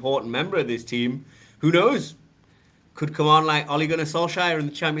really important member of this team. Who knows? Could come on like Ole Gunnar Solskjaer in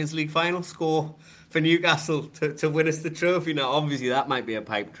the Champions League final, score for Newcastle to win us the trophy. Now, obviously, that might be a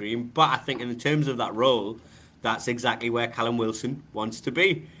pipe dream, but I think in terms of that role, that's exactly where Callum Wilson wants to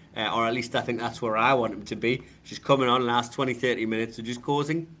be. Or at least I think that's where I want him to be. Just coming on last 20-30 minutes and just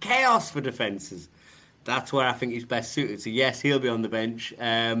causing chaos for defences. That's where I think he's best suited. So, yes, he'll be on the bench.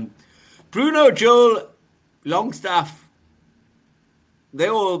 Bruno, Joel, Longstaff, they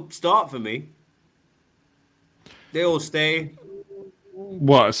all start for me. They all stay.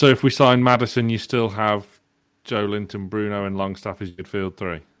 What? So if we sign Madison, you still have Joe Linton, Bruno, and Longstaff as your midfield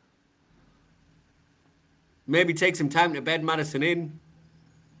three? Maybe take some time to bed Madison in.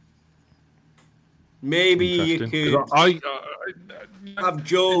 Maybe you could have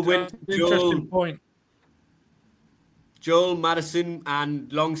Joel with Joel, Madison,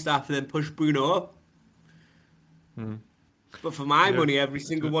 and Longstaff, and then push Bruno up. But for my money, every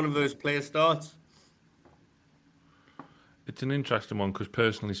single one of those players starts. It's an interesting one because,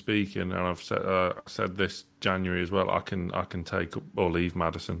 personally speaking, and I've said this January as well, I can take or leave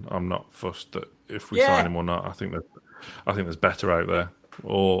Madison. I'm not fussed that if we sign him or not. I think there's better out there,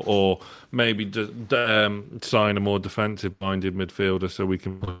 or maybe just sign a more defensive-minded midfielder so we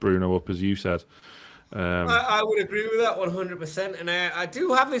can put Bruno up, as you said. I would agree with that 100%, and I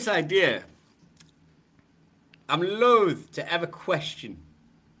do have this idea. I'm loath to ever question.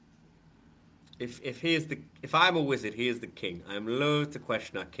 If I'm a wizard, he is the king. I'm loath to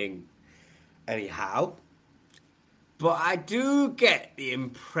question our king anyhow. But I do get the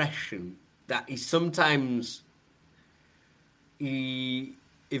impression that he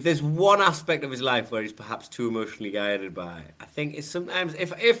if there's one aspect of his life where he's perhaps too emotionally guided by, I think it's sometimes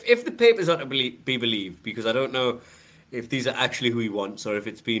if the papers are to be believed, because I don't know if these are actually who he wants or if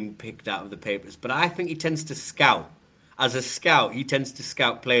it's been picked out of the papers, but I think he tends to scout. As a scout, he tends to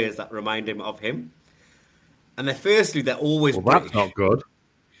scout players that remind him of him. And they're always British. That's not good.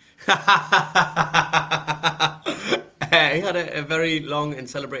 He had a very long and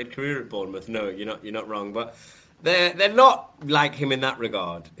celebrated career at Bournemouth. No, you're not wrong, but they're not like him in that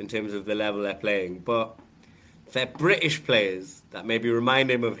regard in terms of the level they're playing. But they're British players that maybe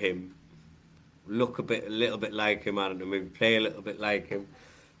remind him of him, look a little bit like him, I don't know, maybe play a little bit like him,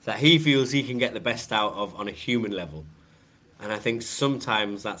 that he feels he can get the best out of on a human level. And I think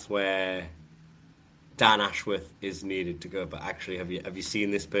sometimes that's where Dan Ashworth is needed to go. But actually, have you seen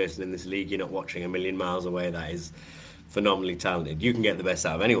this person in this league? You're not watching a million miles away. That is phenomenally talented. You can get the best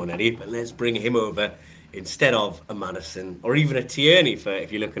out of anyone, Eddie. But let's bring him over instead of a Madison or even a Tierney for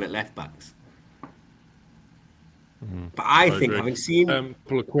if you're looking at left backs. But I think having seen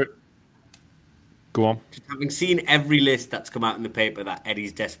pull a quick. Go on. Just having seen every list that's come out in the paper that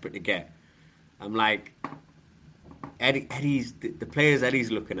Eddie's desperate to get, I'm like, Eddie's the players Eddie's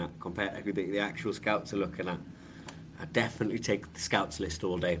looking at compared to who the actual scouts are looking at. I definitely take the scouts list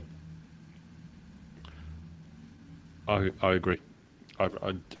all day. I agree.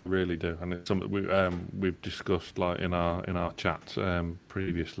 I really do, and it's something we've discussed like in our chats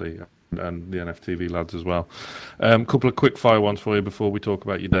previously, and the NFTV lads as well. Couple of quick fire ones for you before we talk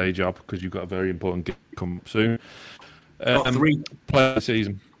about your day job, because you've got a very important gig come up soon. Three. Player of the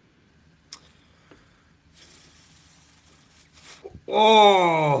season.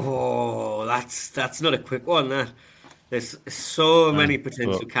 Oh, that's not a quick one. There's so many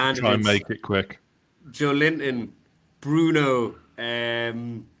potential candidates. Try and make it quick. Joe Linton, Bruno,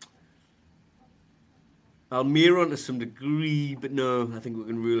 Almiron to some degree, but no, I think we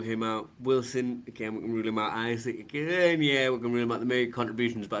can rule him out. Wilson, again, we can rule him out. Isaac, again, yeah, we can rule him out. They make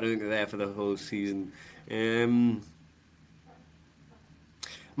contributions, but I don't think they're there for the whole season.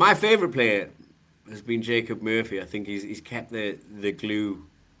 My favourite player has been Jacob Murphy. I think he's kept the glue.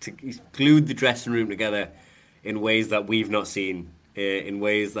 He's glued the dressing room together in ways that we've not seen, in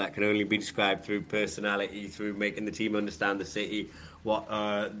ways that can only be described through personality, through making the team understand the city, what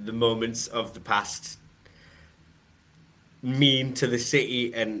the moments of the past mean to the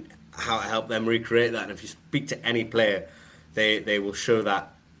city and how it helped them recreate that. And if you speak to any player, they will show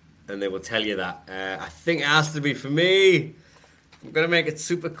that and they will tell you that. I think it has to be, for me, I'm going to make it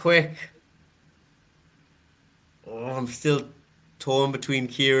super quick. I'm still torn between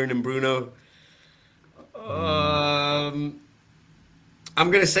Kieran and Bruno. I'm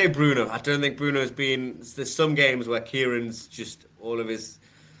going to say Bruno. I don't think Bruno's been... There's some games where Kieran's just... all of his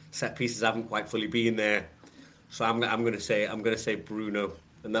set pieces haven't quite fully been there. So I'm going to say Bruno.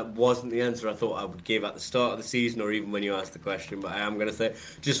 And that wasn't the answer I thought I would give at the start of the season or even when you asked the question. But I am going to say,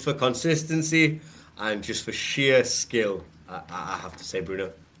 just for consistency and just for sheer skill, I have to say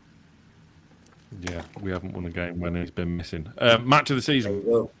Bruno. Yeah, we haven't won a game when he's been missing. Match of the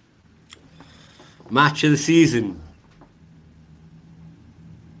season. Match of the season.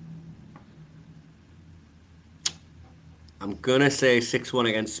 I'm going to say 6-1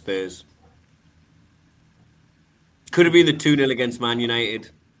 against Spurs. Could have been the 2-0 against Man United.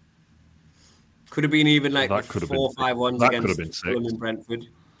 Could have been even like the 4-5-1s against Fulham and Brentford.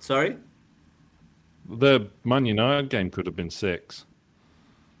 Sorry? The Man United game could have been 6.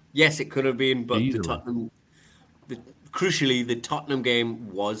 Yes, it could have been, but crucially, the Tottenham game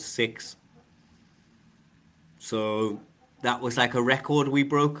was 6. So that was like a record we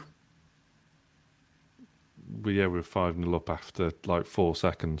broke. But yeah, we were 5-0 up after like 4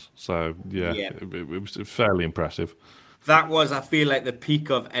 seconds. So yeah. It was fairly impressive. That was, I feel like, the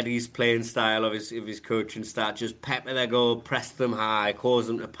peak of Eddie's playing style, of his coaching style. Just pepper their goal, press them high, cause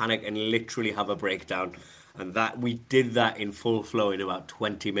them to panic, and literally have a breakdown. And that we did that in full flow in about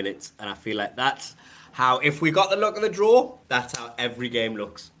 20 minutes. And I feel like that's how, if we got the luck of the draw, that's how every game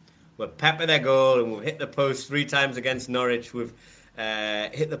looks. We'll pepper their goal and we'll hit the post 3 times against Norwich. We've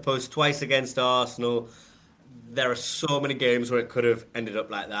hit the post twice against Arsenal. There are so many games where it could have ended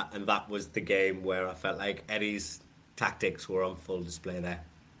up like that. And that was the game where I felt like Eddie's tactics were on full display there.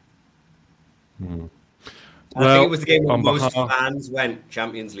 I think it was the game where most fans went,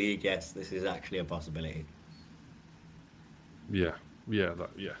 Champions League, yes, this is actually a possibility. Yeah, I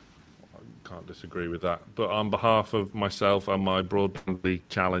can't disagree with that. But on behalf of myself and my broadbandly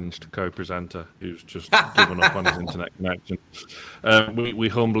challenged co-presenter, who's just given up on his internet connection, we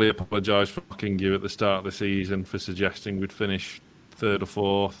humbly apologise for fucking you at the start of the season for suggesting we'd finish 3rd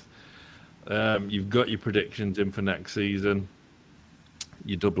or 4th. You've got your predictions in for next season.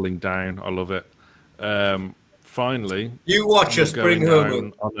 You're doubling down. I love it. Finally, you watch us bring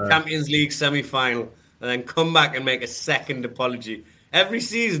home a Champions League semi-final and then come back and make a second apology. Every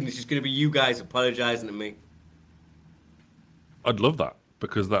season, it's just going to be you guys apologising to me. I'd love that,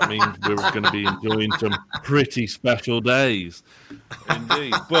 because that means we're going to be enjoying some pretty special days,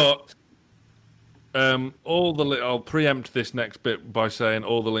 indeed. But I'll preempt this next bit by saying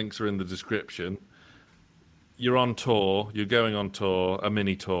all the links are in the description. You're on tour. You're going on tour, a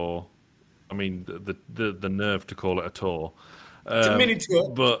mini tour. I mean, the nerve to call it a tour. It's a mini tour.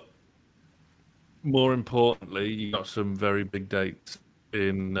 But more importantly, you got some very big dates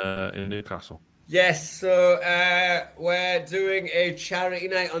in Newcastle. Yes, so we're doing a charity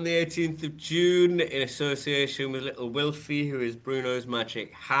night on the 18th of June in association with little Wilfie, who is Bruno's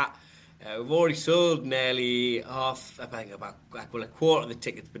magic hat. We've already sold nearly half, I think about a quarter of the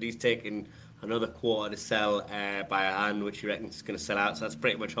tickets, but he's taken another quarter to sell by a hand, which he reckons is going to sell out. So that's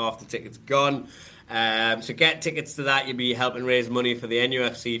pretty much half the tickets gone. So get tickets to that. You'll be helping raise money for the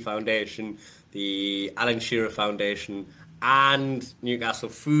NUFC Foundation, the Alan Shearer Foundation, and Newcastle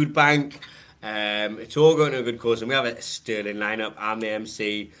Food Bank. It's all going to a good cause, and we have a sterling lineup. I'm the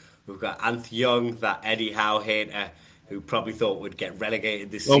MC. We've got Anth Young, that Eddie Howe hater, who probably thought we'd get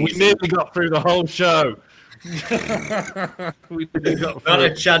relegated this season. Well, we nearly got through the whole show. Not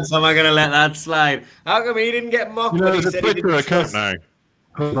a chance am I going to let that slide. How come he didn't get mocked? There's a Twitter account now.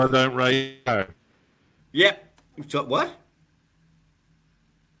 I don't rate Howe. Yep. What?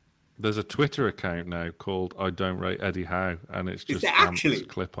 There's a Twitter account now called I Don't Rate Eddie Howe, and it's just a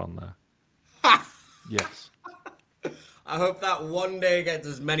clip on there. Yes. I hope that one day gets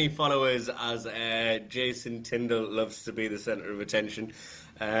as many followers as Jason Tyndall loves to be the centre of attention.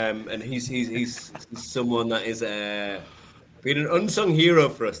 And he's someone that is been an unsung hero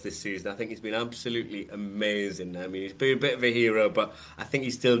for us this season. I think he's been absolutely amazing. I mean, he's been a bit of a hero, but I think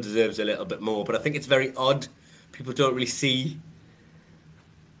he still deserves a little bit more. But I think it's very odd. People don't really see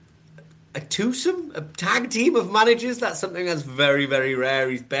a twosome, a tag team of managers. That's something that's very, very rare.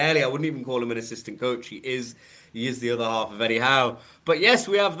 He's barely, I wouldn't even call him an assistant coach. He is the other half of Eddie Howe. But yes,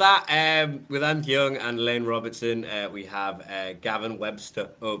 we have that with Ant Young and Lane Robertson. We have Gavin Webster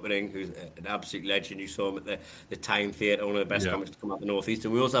opening, who's an absolute legend. You saw him at the Tyne Theatre, one of the best comics to come out of the North East.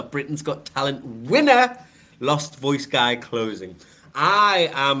 And we also have Britain's Got Talent winner, Lost Voice Guy, closing.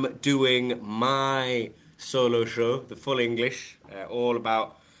 I am doing my solo show, the full English, all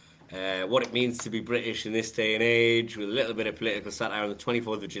about what it means to be British in this day and age, with a little bit of political satire on the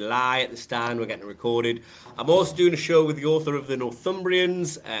 24th of July at the Stand. We're getting it recorded. I'm also doing a show with the author of The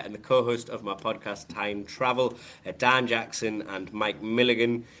Northumbrians and the co-host of my podcast, Time Travel, Dan Jackson and Mike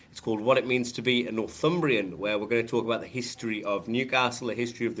Milligan. It's called What It Means to Be a Northumbrian, where we're going to talk about the history of Newcastle, the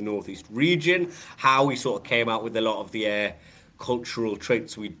history of the North East region, how we sort of came out with a lot of the cultural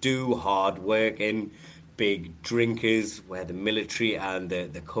traits we do, hard working, big drinkers, where the military and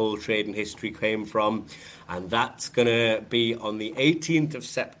the coal trading history came from. And that's going to be on the 18th of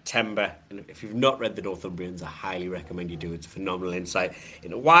September. And if you've not read The Northumbrians, I highly recommend you do. It's a phenomenal insight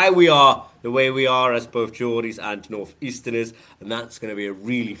into why we are the way we are as both Geordies and Northeasterners. And that's going to be a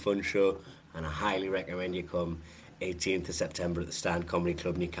really fun show. And I highly recommend you come 18th of September at the Stand Comedy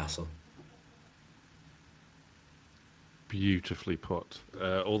Club, Newcastle. Beautifully put.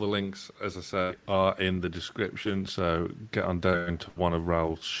 All the links, as I say, are in the description, so get on down to one of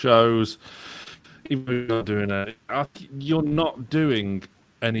Raul's shows. Even if you're not doing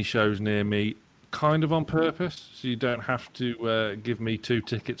any shows near me, kind of on purpose, so you don't have to give me 2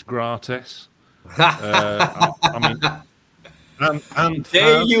 tickets gratis. I mean, and the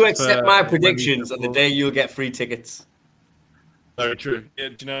day you accept my predictions, and the day you'll get free tickets. Very true. Yeah,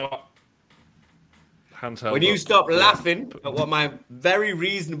 do you know what? When you stop laughing at what my very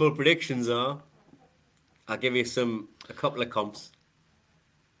reasonable predictions are, I'll give you a couple of comps.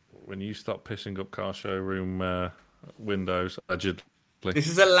 When you stop pissing up car showroom windows, allegedly. This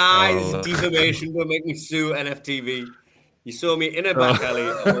is a lie. This is defamation. Don't make me sue NFTV. You saw me in a back alley.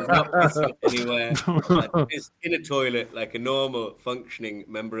 I was not pissing anywhere. I pissed in a toilet like a normal, functioning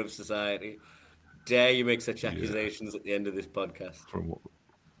member of society. Dare you make such accusations at the end of this podcast?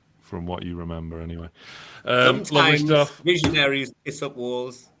 From what you remember, anyway. Sometimes visionaries piss up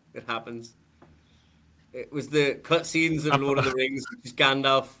walls. It happens. It was the cutscenes of Lord of the Rings, which is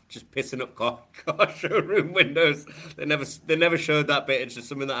Gandalf just pissing up car showroom windows. They never showed that bit. It's just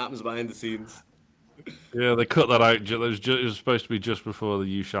something that happens behind the scenes. Yeah, they cut that out. It was supposed to be just before the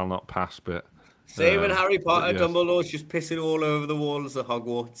 "You shall not pass" bit. Same in Harry Potter. Yes. Dumbledore's just pissing all over the walls of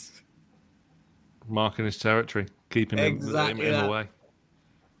Hogwarts, marking his territory, keeping him in the way.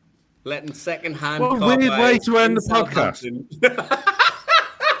 Letting second-hand. What a weird way to end the podcast.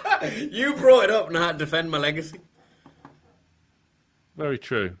 You brought it up and I had to defend my legacy. Very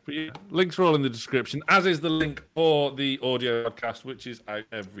true. But yeah, links are all in the description, as is the link for the audio podcast, which is out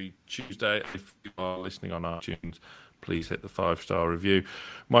every Tuesday. If you are listening on iTunes, please hit the 5-star review.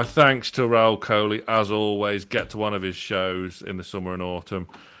 My thanks to Raul Kohli, as always. Get to one of his shows in the summer and autumn.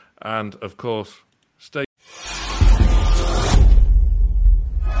 And, of course, stay...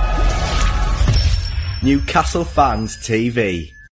 Newcastle Fans TV.